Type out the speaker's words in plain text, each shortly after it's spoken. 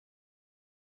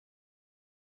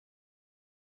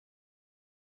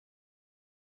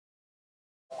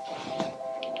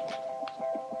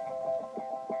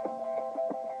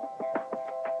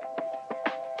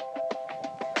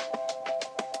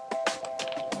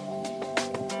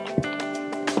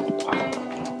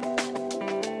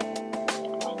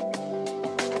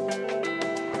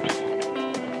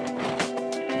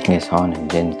guess Han and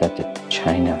Jin's got to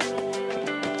China.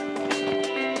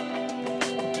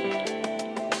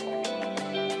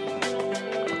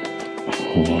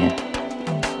 Yeah.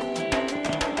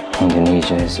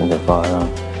 Indonesia is in the bottom.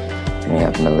 Then we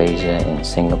have Malaysia and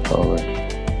Singapore.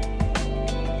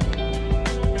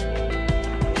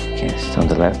 Guess on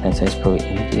the left hand side is probably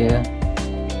India.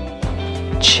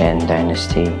 Chen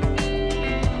Dynasty.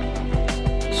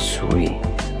 Sweet.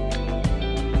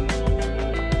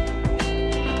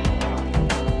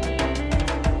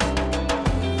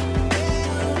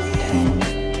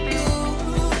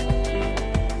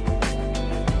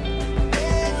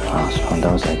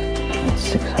 That was like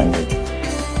 600,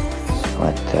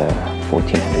 what,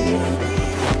 1400 years ago.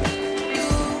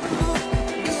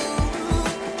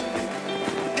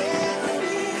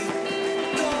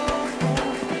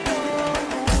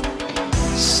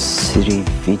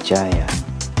 Sriwijaya,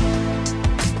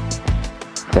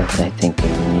 that's I think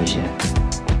Indonesia.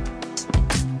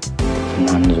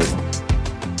 Nanzu,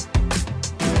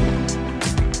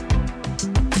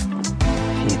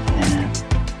 Vietnam.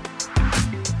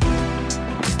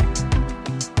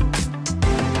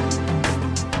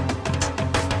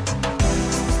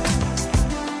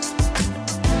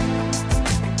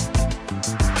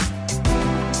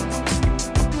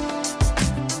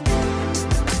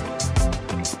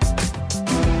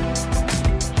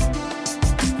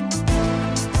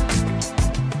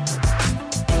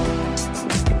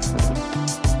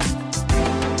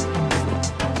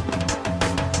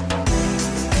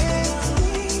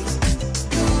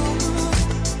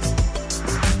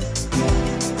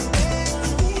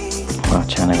 Wow,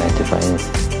 China got divided.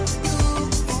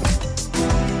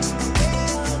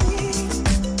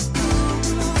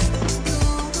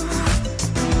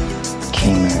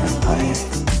 Khmer Empire,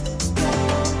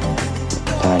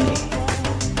 Bali,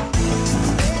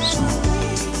 so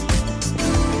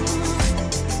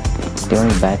the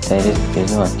only bad side is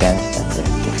there's no Afghanistan there.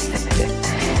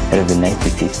 It would have been nice to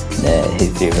see the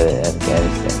history of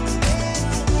Afghanistan.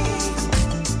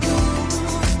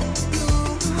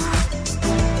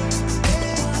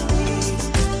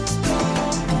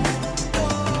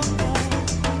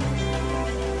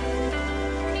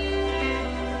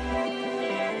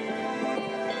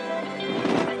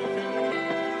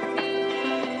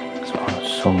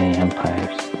 So many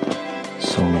empires,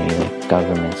 so many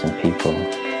governments and people.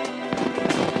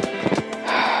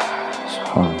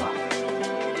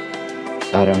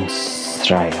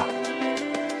 Dharamsraya,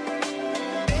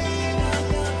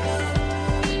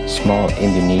 small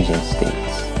Indonesian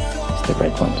states. It's the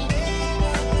red ones.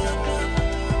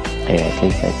 Yeah, at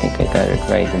least I think I got it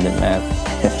right in the map.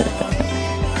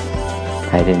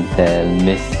 I didn't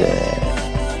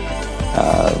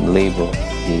label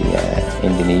the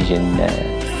Indonesian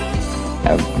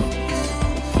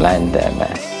land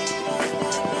mass.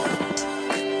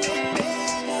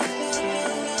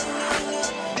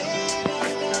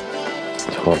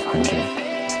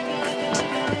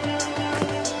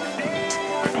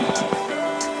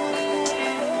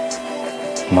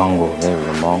 Mongol, there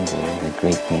were Mongol, the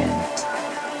great man.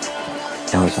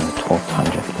 That was on the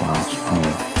 1200. Wow, strong.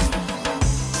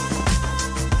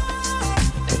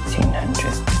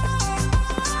 1300.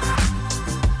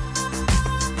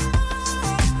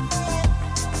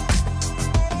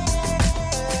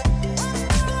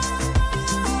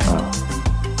 Wow.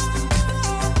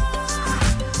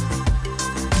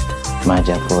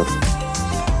 Majapahit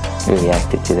really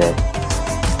acted to that.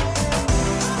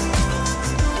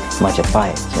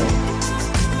 Majapahit, sorry.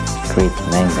 Great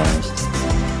Ming Dynasty.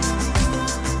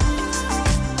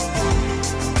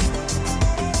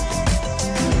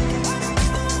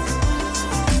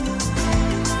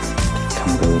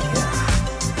 Cambodia.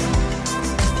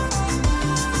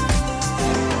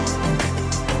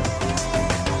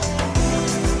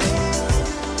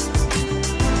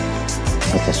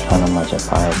 I just found a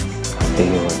Majapahit, how big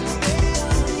it was.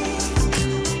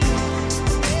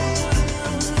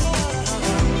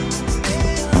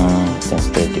 Since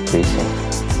they're decreasing.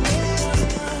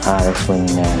 That's when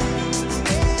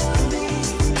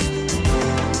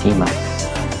Dimas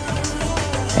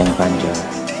and Banjar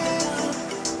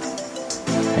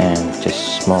and just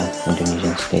small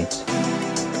Indonesian states.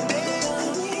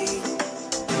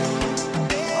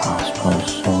 Wow,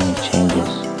 so many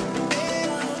changes.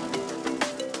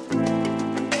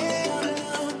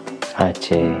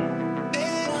 Aceh.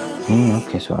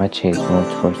 Okay, so Aceh is more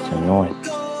towards the north.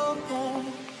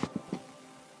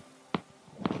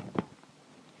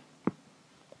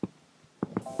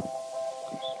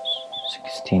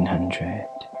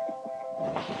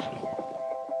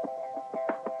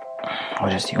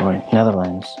 What is the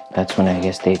Netherlands? That's when I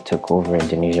guess they took over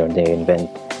Indonesia, or they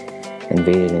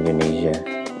invaded Indonesia,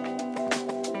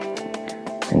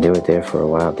 and they were there for a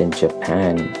while. Then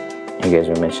Japan, you guys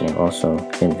were mentioning, also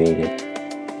invaded.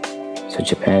 So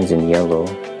Japan's in yellow.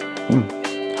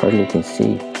 Hardly can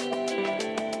see.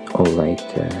 Oh, light,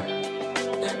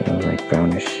 sort of like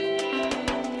brownish.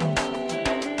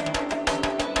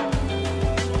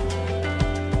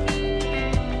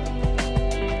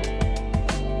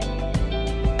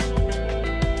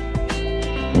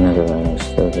 Another rhino is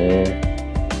still there,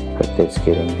 but it's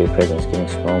getting, their presence getting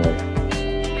smaller.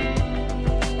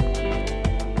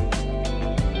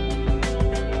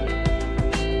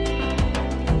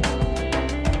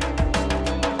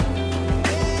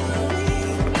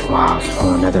 Wow,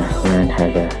 so another land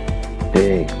had a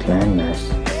big landmass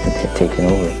that had taken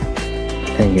over.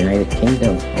 Then United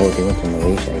Kingdom, oh, they went to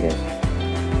Malaysia, I guess.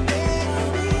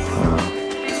 Wow.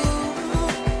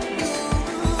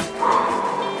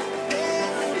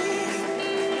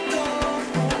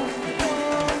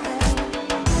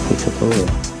 They took over.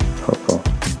 Purple.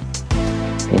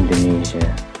 Indonesia.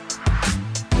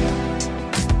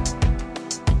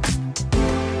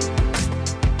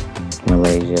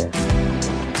 Malaysia.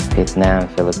 Vietnam,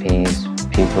 Philippines,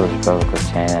 People's Republic of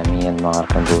China, Myanmar,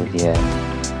 Cambodia,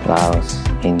 Laos,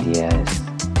 India,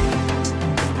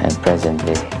 and present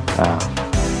day. Wow.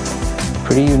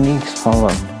 Pretty unique, small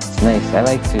one. It's nice. I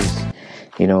like to,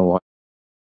 you know,